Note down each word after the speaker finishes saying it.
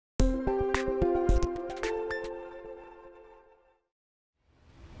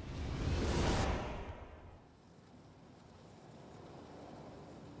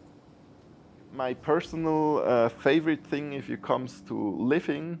My personal favorite thing if it comes to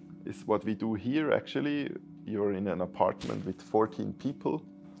living is what we do here actually. You're in an apartment with 14 people.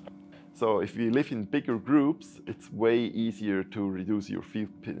 So if we live in bigger groups, it's way easier to reduce your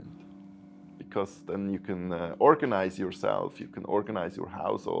footprint because then you can organize yourself, you can organize your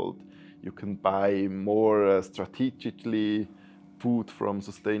household, you can buy more strategically food from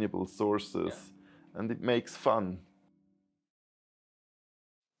sustainable sources, and it makes fun.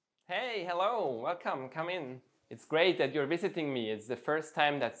 Hey, hello, welcome, come in. It's great that you're visiting me. It's the first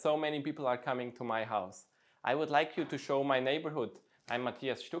time that so many people are coming to my house. I would like you to show my neighborhood. I'm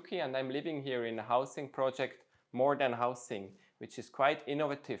Matthias Stucki and I'm living here in a housing project, More Than Housing, which is quite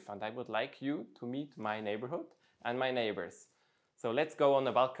innovative, and I would like you to meet my neighborhood and my neighbors. So let's go on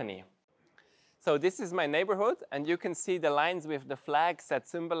the balcony. So this is my neighborhood, and you can see the lines with the flags that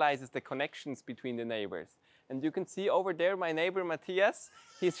symbolizes the connections between the neighbors. And you can see over there my neighbor Matthias.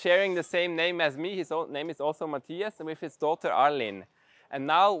 He's sharing the same name as me. His own name is also Matthias, and with his daughter Arlene. And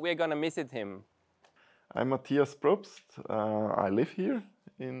now we're gonna visit him. I'm Matthias Probst. I live here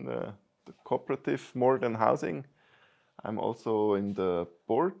in the cooperative More Than Housing. I'm also in the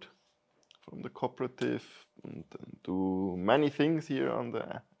board from the cooperative and do many things here on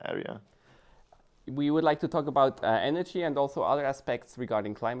the area. We would like to talk about energy and also other aspects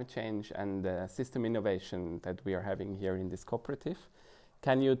regarding climate change and system innovation that we are having here in this cooperative.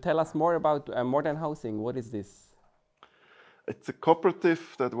 Can you tell us more about More Than Housing? What is this? It's a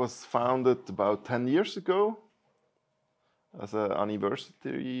cooperative that was founded about 10 years ago as an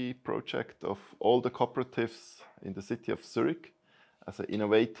anniversary project of all the cooperatives in the city of Zurich, as an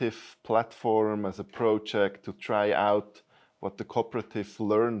innovative platform, as a project to try out what the cooperative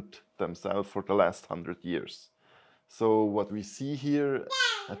learned themselves for the last 100 years. So what we see here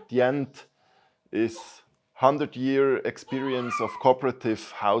at the end is 100-year experience of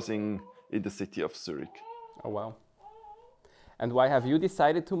cooperative housing in the city of Zurich. Oh, wow. And why have you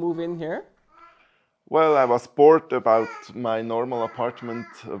decided to move in here? Well, I was bored about my normal apartment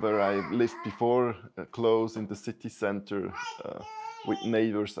where I lived before, close in the city center, with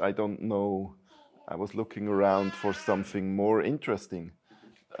neighbors I don't know. I was looking around for something more interesting,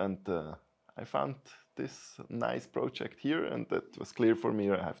 and I found this nice project here, and it was clear for me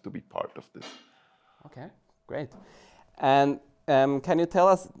I have to be part of this. Okay, great. And can you tell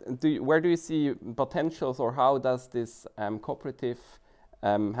us, where do you see potentials, or how does this cooperative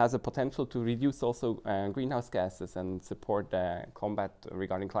has a potential to reduce also greenhouse gases and support combat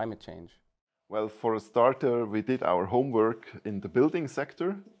regarding climate change? Well, for a starter, we did our homework in the building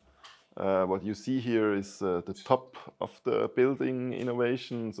sector. What you see here is the top of the building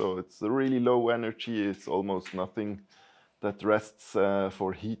innovation. So it's really low energy. It's almost nothing that rests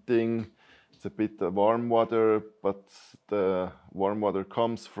for heating. It's a bit warm water, but the warm water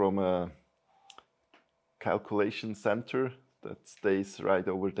comes from a calculation center that stays right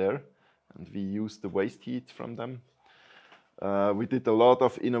over there. And we use the waste heat from them. We did a lot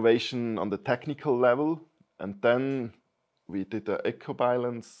of innovation on the technical level. And then we did an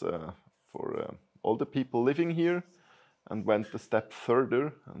eco-balance for all the people living here and went a step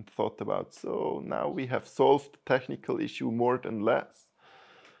further and thought about, so now we have solved the technical issue more than less.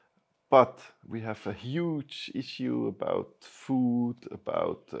 But we have a huge issue about food,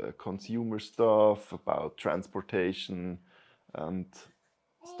 about consumer stuff, about transportation, and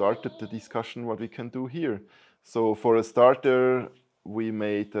started the discussion what we can do here. So for a starter, we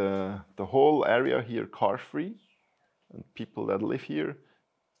made the whole area here car-free. And people that live here,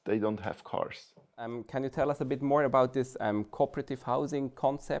 they don't have cars. Can you tell us a bit more about this cooperative housing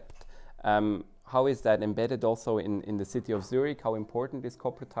concept? How is that embedded also in the city of Zurich? How important is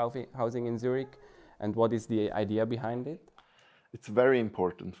cooperative housing in Zurich? And what is the idea behind it? It's very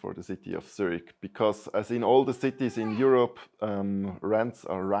important for the city of Zurich because, as in all the cities in Europe, rents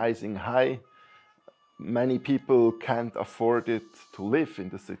are rising high. Many people can't afford it to live in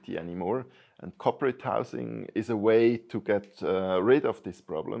the city anymore. And cooperative housing is a way to get rid of this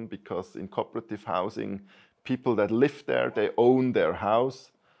problem, because in cooperative housing, people that live there, they own their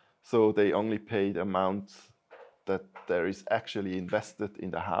house, so they only pay the amount that there is actually invested in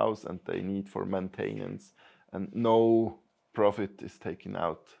the house and they need for maintenance, and no profit is taken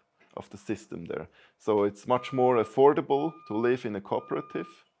out of the system there. So it's much more affordable to live in a cooperative,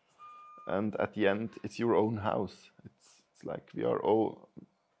 and at the end, it's your own house. It's like we are all...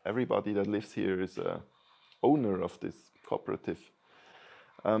 Everybody that lives here is a owner of this cooperative.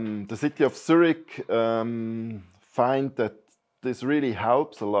 The city of Zurich find that this really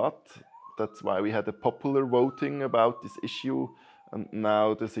helps a lot. That's why we had a popular voting about this issue. And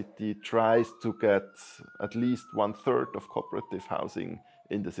now the city tries to get at least 1/3 of cooperative housing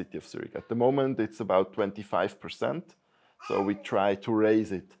in the city of Zurich. At the moment, it's about 25%, so we try to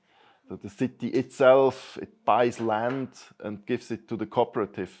raise it. So the city itself, it buys land and gives it to the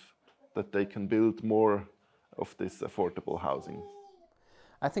cooperative that they can build more of this affordable housing.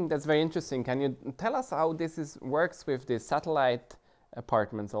 I think that's very interesting. Can you tell us how works with the satellite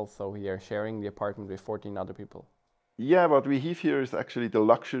apartments also here, sharing the apartment with 14 other people? Yeah, what we have here is actually the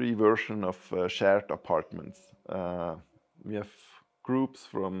luxury version of shared apartments. We have groups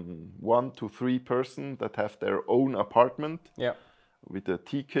from 1 to 3 persons that have their own apartment. Yeah. With a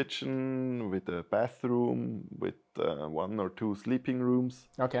tea kitchen, with a bathroom, with 1 or 2 sleeping rooms.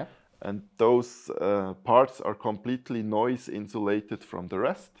 Okay. And those parts are completely noise insulated from the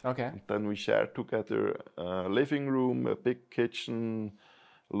rest. Okay. And then we share together a living room, a big kitchen,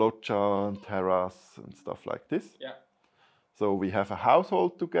 loggia and terrace and stuff like this. Yeah. So we have a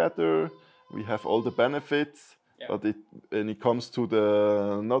household together, we have all the benefits, yeah. But when it comes to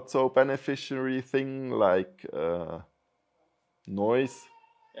the not so beneficiary thing like noise,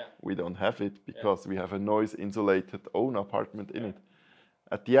 yeah. We don't have it because we have a noise insulated own apartment in it.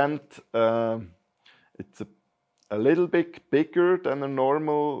 At the end, it's a little bit bigger than a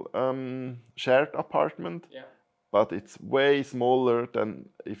normal shared apartment, yeah. But it's way smaller than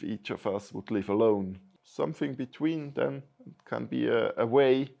if each of us would live alone. Something between them can be a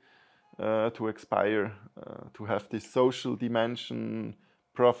way to expire, to have this social dimension,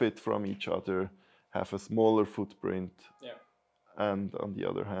 profit from each other, have a smaller footprint, yeah. And on the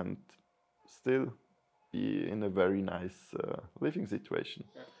other hand, still be in a very nice living situation.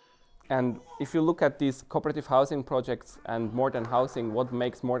 Yeah. And if you look at these cooperative housing projects and modern housing, what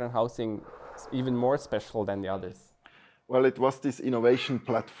makes modern housing even more special than the others? Well, it was this innovation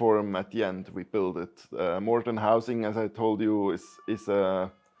platform at the end we built it. Modern housing, as I told you, is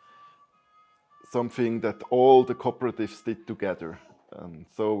something that all the cooperatives did together.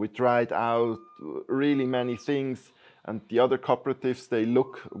 So we tried out really many things, and the other cooperatives, they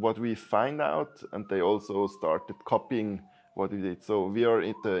look what we find out, and they also started copying what we did. So we are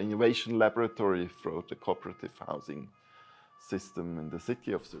at the innovation laboratory for the cooperative housing system in the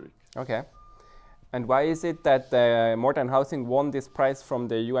city of Zurich. Okay. And why is it that modern housing won this prize from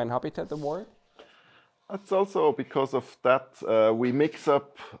the UN Habitat Award? That's also because of that we mix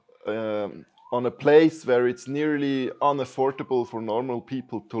up on a place where it's nearly unaffordable for normal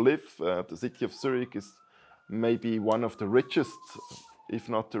people to live. The city of Zurich is maybe one of the richest, if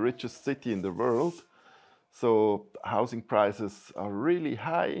not the richest city in the world. So housing prices are really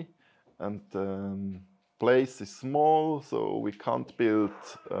high, and the place is small, so we can't build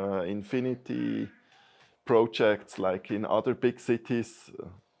infinity projects like in other big cities.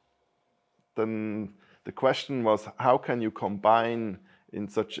 Then the question was, how can you combine in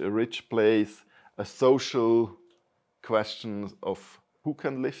such a rich place a social question of who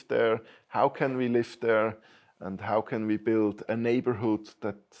can live there, how can we live there, and how can we build a neighborhood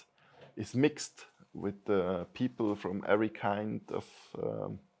that is mixed with people from every kind of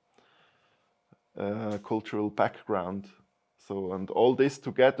cultural background. So, and all this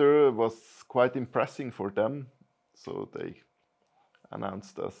together was quite impressive for them. So they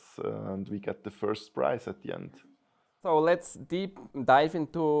announced us and we get the first prize at the end. So let's deep dive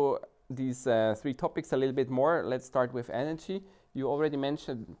into these 3 topics a little bit more. Let's start with energy. You already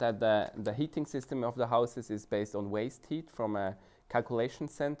mentioned that the heating system of the houses is based on waste heat from a calculation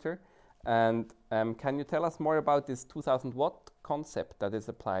center. And can you tell us more about this 2000 watt concept that is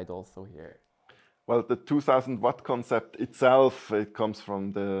applied also here? Well, the 2000 watt concept itself, it comes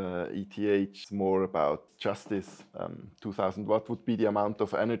from the ETH. It's more about justice. 2000 watt would be the amount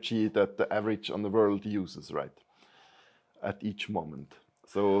of energy that the average on the world uses, right, at each moment.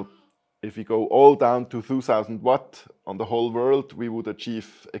 So if we go all down to 2000 watt on the whole world, we would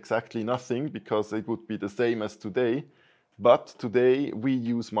achieve exactly nothing because it would be the same as today. But today we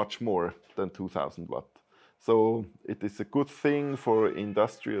use much more than 2000 watt. So it is a good thing for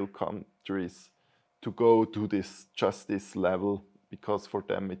industrial countries to go to this justice level, because for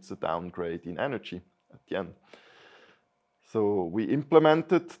them it's a downgrade in energy at the end. So we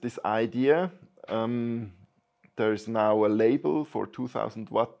implemented this idea. There is now a label for 2000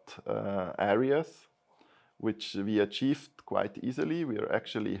 watt areas, which we achieved quite easily. We are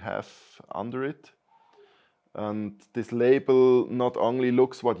actually half under it. And this label not only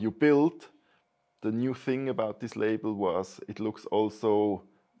looks what you build, the new thing about this label was it looks also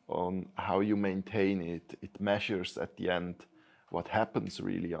on how you maintain it. It measures at the end what happens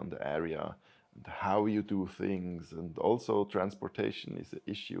really on the area and how you do things, and also transportation is an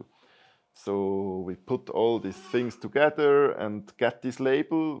issue. So we put all these things together and get this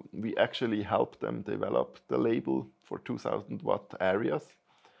label. We actually helped them develop the label for 2000 watt areas.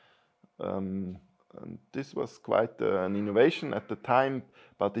 And this was quite an innovation at the time,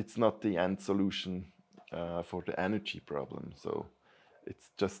 but it's not the end solution for the energy problem. So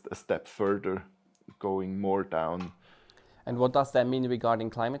it's just a step further, going more down. And what does that mean regarding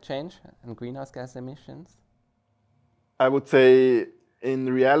climate change and greenhouse gas emissions? I would say in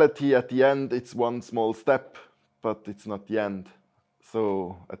reality, at the end, it's one small step, but it's not the end.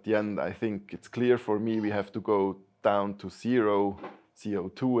 So at the end, I think it's clear for me we have to go down to 0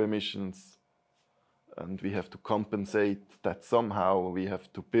 CO2 emissions, and we have to compensate that somehow. We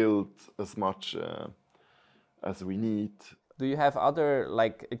have to build as much as we need. Do you have other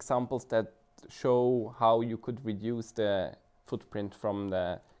examples that show how you could reduce the footprint from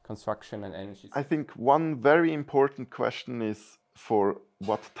the construction and energy? I think one very important question is, for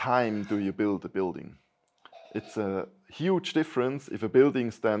what time do you build a building? It's a huge difference if a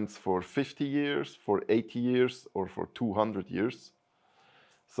building stands for 50 years, for 80 years, or for 200 years.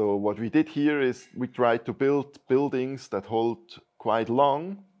 So what we did here is we tried to build buildings that hold quite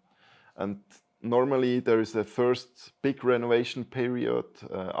long, and normally there is a first big renovation period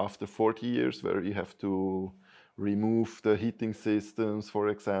after 40 years where you have to remove the heating systems, for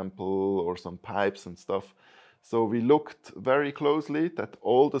example, or some pipes and stuff. So we looked very closely that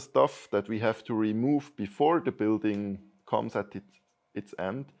all the stuff that we have to remove before the building comes at its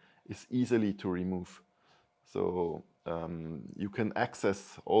end is easily to remove. So you can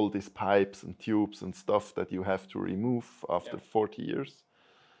access all these pipes and tubes and stuff that you have to remove after 40 years.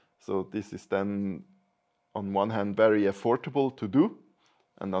 So this is then, on one hand, very affordable to do,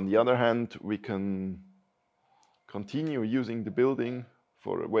 and on the other hand, we can continue using the building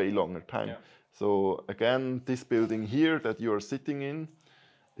for a way longer time. Yeah. So again, this building here that you are sitting in,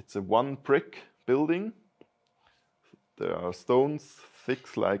 it's a 1 brick building. There are stones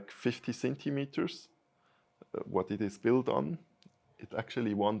thick like 50 centimeters. What it is built on, it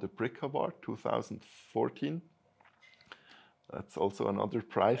actually won the Brick Award 2014. That's also another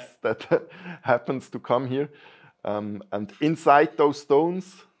prize that happens to come here. And inside those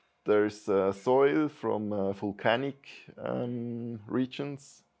stones, there's soil from volcanic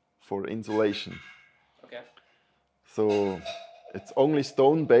regions for insulation. Okay. So it's only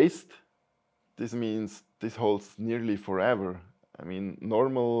stone-based. This means this holds nearly forever. I mean,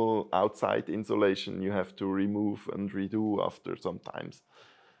 normal outside insulation you have to remove and redo after some times.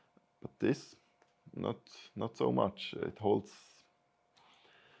 But this, not so much. It holds.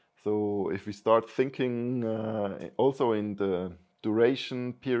 So if we start thinking also in the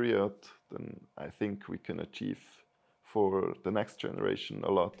duration period, then I think we can achieve for the next generation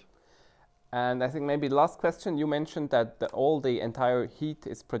a lot. And I think maybe last question, you mentioned that all the entire heat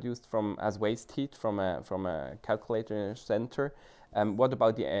is produced as waste heat from a calculator center. What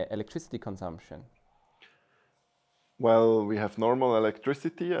about the electricity consumption? Well, we have normal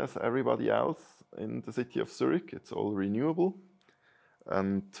electricity as everybody else in the city of Zurich. It's all renewable.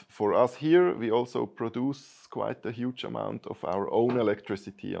 And for us here, we also produce quite a huge amount of our own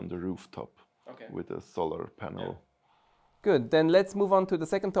electricity on the rooftop with a solar panel. Yeah. Good, then let's move on to the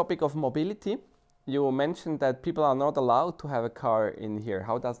second topic of mobility. You mentioned that people are not allowed to have a car in here.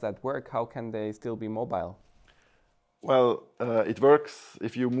 How does that work? How can they still be mobile? Well, it works.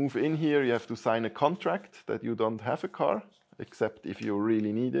 If you move in here, you have to sign a contract that you don't have a car, except if you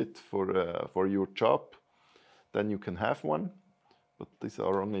really need it for your job, then you can have one. But these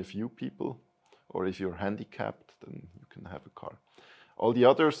are only a few people. Or if you're handicapped, then you can have a car. All the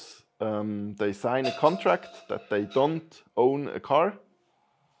others, they sign a contract that they don't own a car,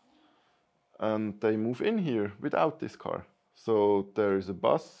 and they move in here without this car. So there is a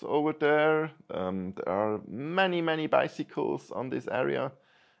bus over there. There are many bicycles on this area.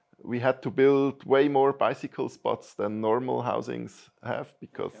 We had to build way more bicycle spots than normal housings have,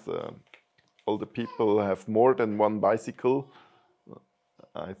 because all the people have more than one bicycle.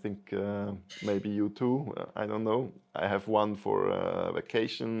 I think maybe you too, I don't know. I have one for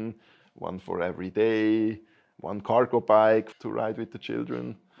vacation, one for every day, one cargo bike to ride with the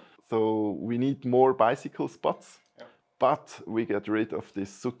children. So we need more bicycle spots, but we get rid of this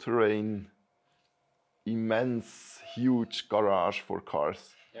souterrain, immense, huge garage for cars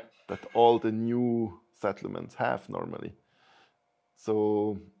that all the new settlements have normally.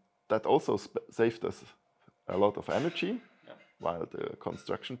 So that also saved us a lot of energy while the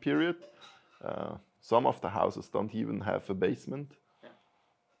construction period. Some of the houses don't even have a basement.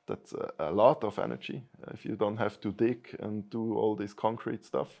 That's a lot of energy if you don't have to dig and do all this concrete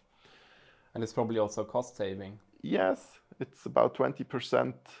stuff. And it's probably also cost saving. Yes, it's about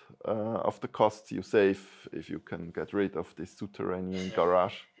 20% of the costs you save if you can get rid of this souterrain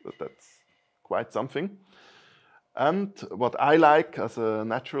garage. But that's quite something. And what I like as a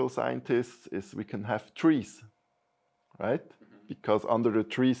natural scientist is we can have trees, right? Because under the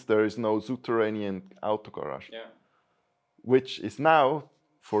trees there is no subterranean auto garage, which is now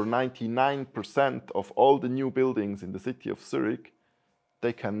for 99% of all the new buildings in the city of Zurich,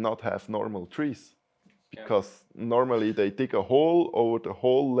 they cannot have normal trees. Because normally they dig a hole over the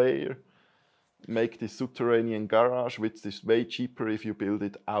whole layer, make this subterranean garage, which is way cheaper if you build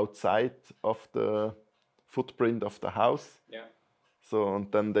it outside of the footprint of the house. So,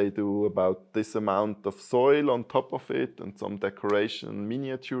 and then they do about this amount of soil on top of it and some decoration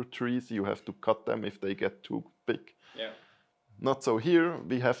miniature trees. You have to cut them if they get too big. Not so here.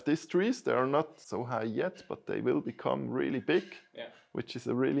 We have these trees. They are not so high yet, but they will become really big, which is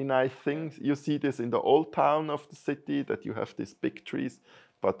a really nice thing. You see this in the old town of the city, that you have these big trees,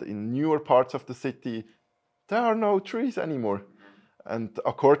 but in newer parts of the city, there are no trees anymore. And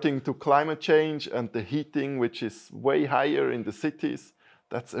according to climate change and the heating, which is way higher in the cities,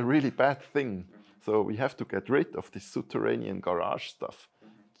 that's a really bad thing. So we have to get rid of this subterranean garage stuff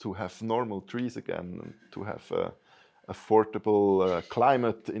to have normal trees again, and to have a affordable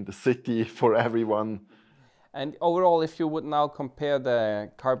climate in the city for everyone. And overall, if you would now compare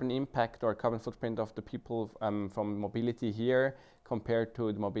the carbon impact or carbon footprint of the people from mobility here compared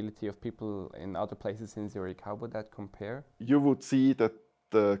to the mobility of people in other places in Zurich, how would that compare? You would see that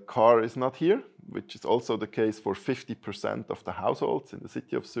the car is not here, which is also the case for 50% of the households in the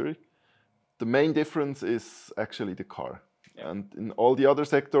city of Zurich. The main difference is actually the car. And in all the other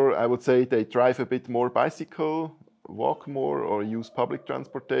sector, I would say they drive a bit more bicycle, walk more, or use public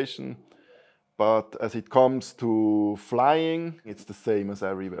transportation. But as it comes to flying, it's the same as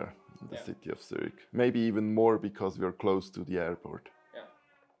everywhere in the city of Zurich. Maybe even more because we're close to the airport.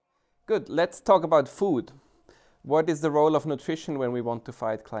 Good. Let's talk about food. What is the role of nutrition when we want to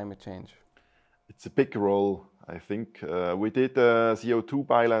fight climate change? It's a big role, I think. We did a CO2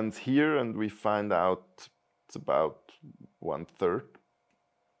 balance here, and we find out it's about 1/3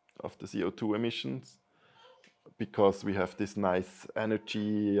 of the CO2 emissions, because we have this nice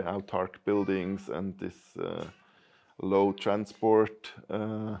energy autark buildings and this low transport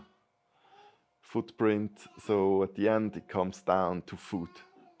footprint. So at the end it comes down to food.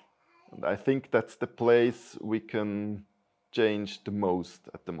 And I think that's the place we can change the most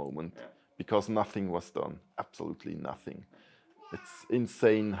at the moment, because nothing was done, absolutely nothing. It's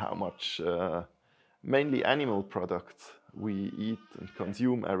insane how much mainly animal products we eat and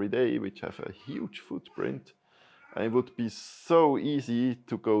consume every day, which have a huge footprint. And it would be so easy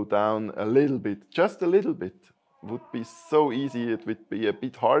to go down a little bit, just a little bit. It would be so easy. It would be a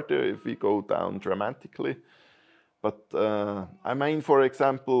bit harder if we go down dramatically. But I mean, for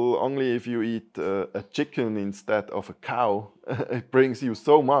example, only if you eat a chicken instead of a cow, it brings you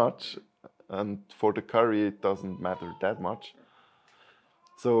so much. And for the curry, it doesn't matter that much.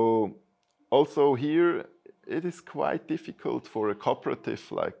 So also here, it is quite difficult for a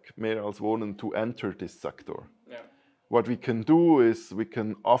cooperative like Mehr als Wohnen to enter this sector. What we can do is we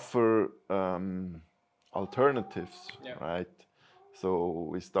can offer alternatives, right? So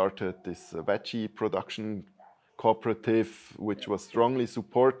we started this veggie production cooperative, which was strongly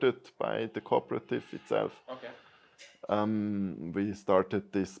supported by the cooperative itself. We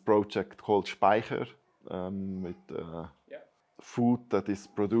started this project called Speicher with food that is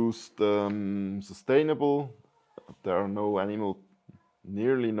produced sustainable. There are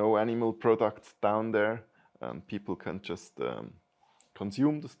nearly no animal products down there, and people can just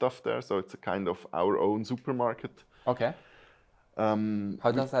consume the stuff there. So it's a kind of our own supermarket. Okay.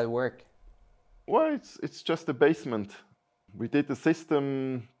 How does that work? Well, it's just a basement. We did a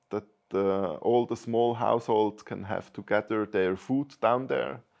system that all the small households can have to gather their food down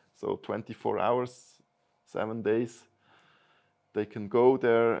there. So 24 hours, 7 days. They can go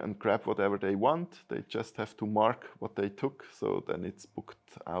there and grab whatever they want. They just have to mark what they took. So then it's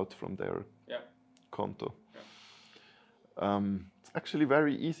booked out from their konto. It's actually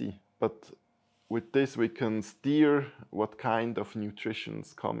very easy. But with this, we can steer what kind of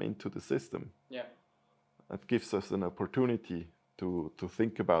nutritions come into the system. It gives us an opportunity to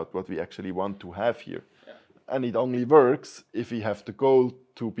think about what we actually want to have here. And it only works if we have the goal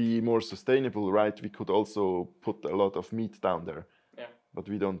to be more sustainable, right? We could also put a lot of meat down there, but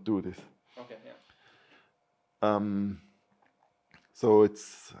we don't do this. So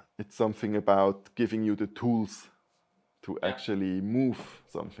it's something about giving you the tools to actually move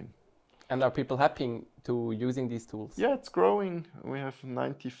something. And are people happy to using these tools? Yeah, it's growing. We have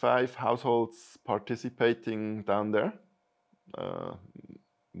 95 households participating down there.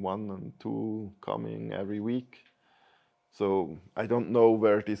 1 and 2 coming every week. So I don't know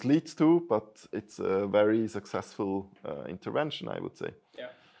where this leads to, but it's a very successful intervention, I would say.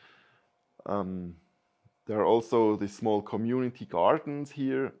 Yeah. There are also these small community gardens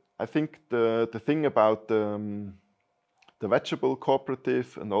here. I think the thing about the vegetable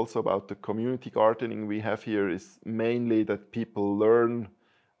cooperative and also about the community gardening we have here is mainly that people learn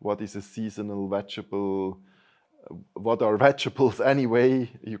what is a seasonal vegetable, what are vegetables anyway,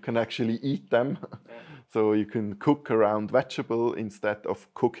 you can actually eat them. Yeah. So you can cook around vegetable instead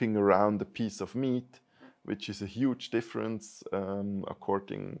of cooking around a piece of meat, which is a huge difference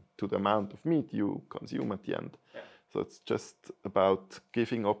according to the amount of meat you consume at the end. Yeah. So it's just about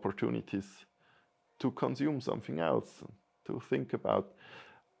giving opportunities to consume something else, to think about.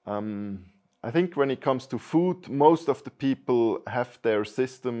 I think when it comes to food, most of the people have their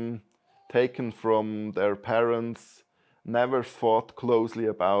system taken from their parents, never thought closely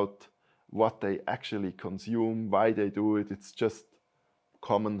about what they actually consume, why they do it. It's just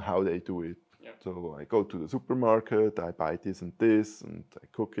common how they do it. Yeah. So I go to the supermarket, I buy this and I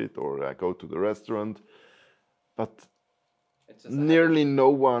cook it, or I go to the restaurant. But nearly no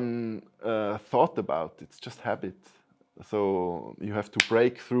one thought about it. It's just habit. So you have to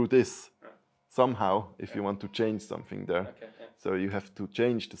break through this somehow if you want to change something there. Okay, yeah. So you have to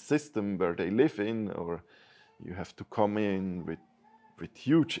change the system where they live in, or you have to come in with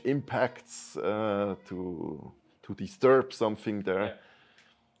huge impacts to disturb something there. Yeah.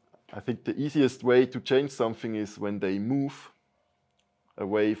 I think the easiest way to change something is when they move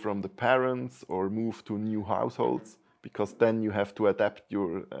away from the parents or move to new households, because then you have to adapt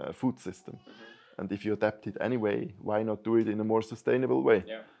your food system. And if you adapt it anyway, why not do it in a more sustainable way?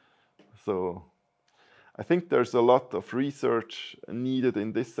 Yeah. So I think there's a lot of research needed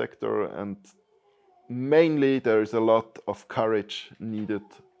in this sector, and mainly there is a lot of courage needed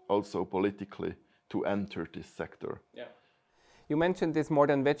also politically to enter this sector. Yeah. You mentioned this More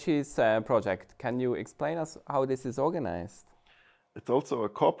Than Veggies project. Can you explain us how this is organized? It's also a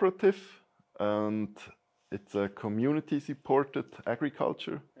cooperative, and it's a community-supported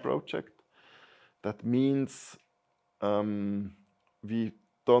agriculture project. That means we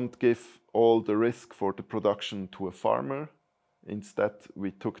don't give all the risk for the production to a farmer. Instead,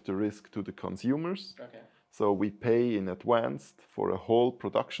 we took the risk to the consumers. Okay. So we pay in advance for a whole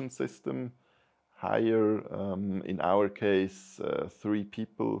production system, hire, in our case,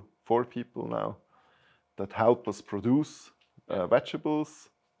 4 people now, that help us produce vegetables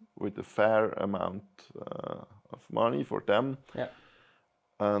with a fair amount of money for them. Yeah.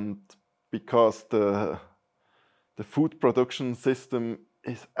 And because the food production system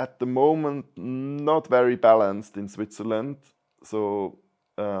is at the moment not very balanced in Switzerland, so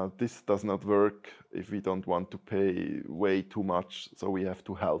this does not work if we don't want to pay way too much, so we have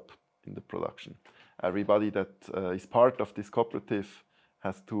to help in the production. Everybody that is part of this cooperative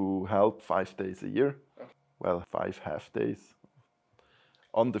has to help 5 days a year. Okay. Well, 5 half days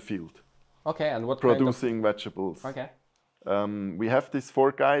on the field. Okay, and what producing vegetables. Okay. We have these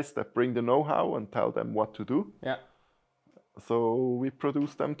 4 guys that bring the know-how and tell them what to do. Yeah. So we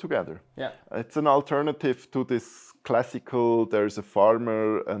produce them together. Yeah. It's an alternative to this classical, there's a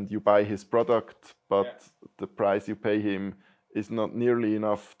farmer and you buy his product, but the price you pay him is not nearly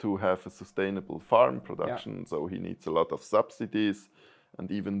enough to have a sustainable farm production. So he needs a lot of subsidies. And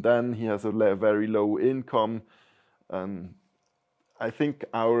even then he has a very low income. And I think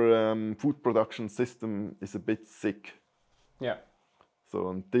our food production system is a bit sick. Yeah.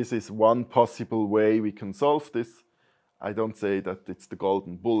 So this is one possible way we can solve this. I don't say that it's the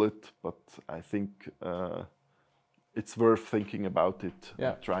golden bullet, but I think it's worth thinking about it.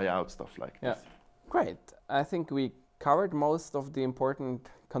 Yeah. And try out stuff like this. Great. I think we covered most of the important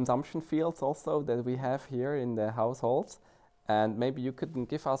consumption fields also that we have here in the households. And maybe you could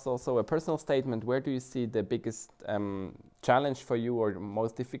give us also a personal statement. Where do you see the biggest challenge for you, or the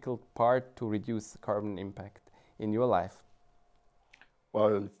most difficult part to reduce carbon impact in your life?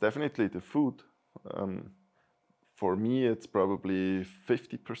 Well, it's definitely the food. For me, it's probably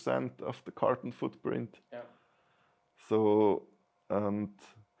 50% of the carbon footprint. Yeah. So, and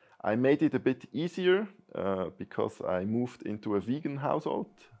I made it a bit easier because I moved into a vegan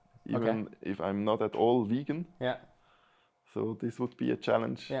household, even if I'm not at all vegan. Yeah. So this would be a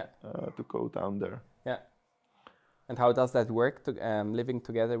challenge to go down there. Yeah. And how does that work, living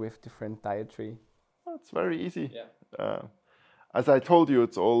together with different dietary? Well, it's very easy. Yeah. As I told you,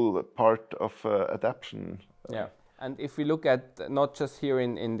 it's all part of adaptation. Yeah. And if we look at not just here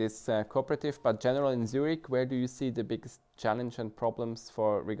in this cooperative, but general in Zurich, where do you see the biggest challenge and problems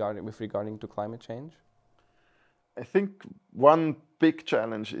regarding to climate change? I think one big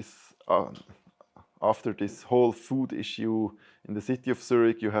challenge is after this whole food issue in the city of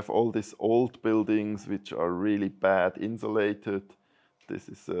Zurich, you have all these old buildings which are really bad insulated. This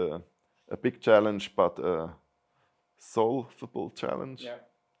is a big challenge, but a solvable challenge. Yeah.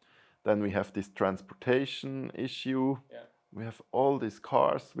 Then we have this transportation issue. Yeah. We have all these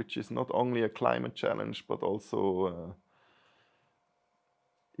cars, which is not only a climate challenge, but also,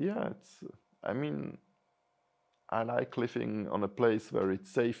 I mean, I like living on a place where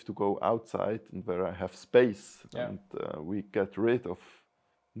it's safe to go outside and where I have space. Yeah. And we get rid of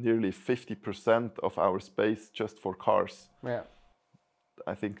nearly 50% of our space just for cars. Yeah.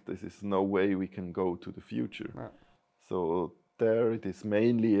 I think this is no way we can go to the future. Yeah. So there it is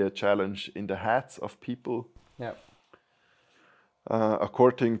mainly a challenge in the heads of people. Yeah.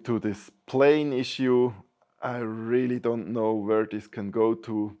 According to this plane issue, I really don't know where this can go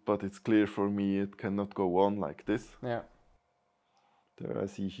to, but it's clear for me it cannot go on like this. Yeah. There I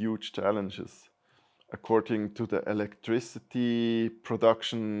see huge challenges. According to the electricity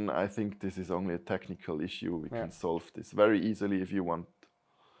production, I think this is only a technical issue. We can solve this very easily if you want.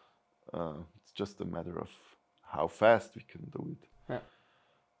 It's just a matter of how fast we can do it.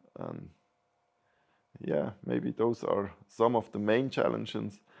 Yeah. Maybe those are some of the main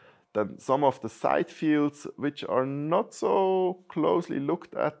challenges. Then some of the side fields which are not so closely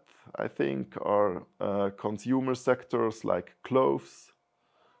looked at, I think, are consumer sectors like clothes,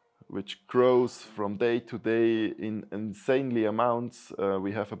 which grows from day to day in insanely amounts.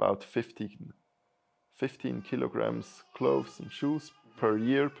 We have about 15 kilograms clothes and shoes per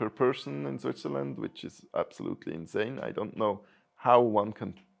year per person in Switzerland, which is absolutely insane. I don't know how one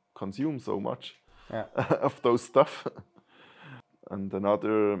can consume so much of those stuff. And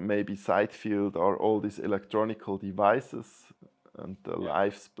another maybe side field are all these electronical devices, and the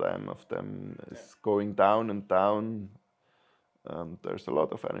lifespan of them is going down and down. And there's a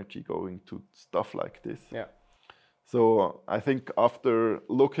lot of energy going to stuff like this. Yeah. So I think after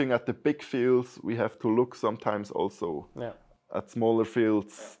looking at the big fields, we have to look sometimes also at smaller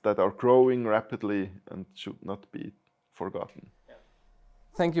fields that are growing rapidly and should not be forgotten.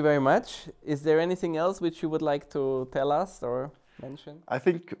 Thank you very much. Is there anything else which you would like to tell us or mention? I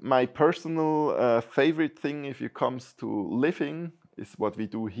think my personal favorite thing, if it comes to living, is what we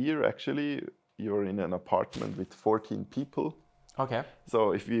do here. Actually, you're in an apartment with 14 people. Okay.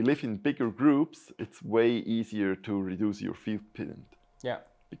 So if we live in bigger groups, it's way easier to reduce your footprint. Yeah.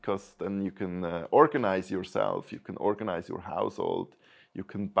 Because then you can organize yourself, you can organize your household, you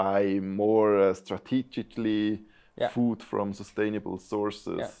can buy more strategically food from sustainable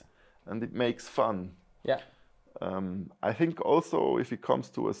sources, and it makes fun. Yeah. I think also if it comes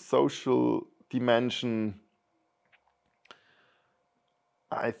to a social dimension,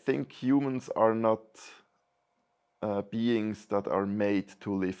 I think humans are not beings that are made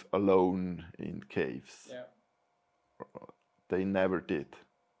to live alone in caves. Yeah. They never did.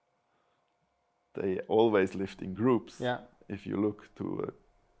 They always lived in groups. Yeah. If you look to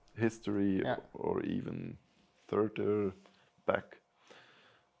history or even further back.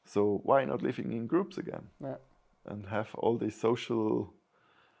 So why not living in groups again? Yeah. And have all these social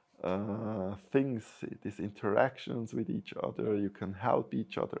things, these interactions with each other. You can help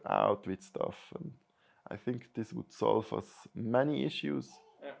each other out with stuff. And I think this would solve us many issues.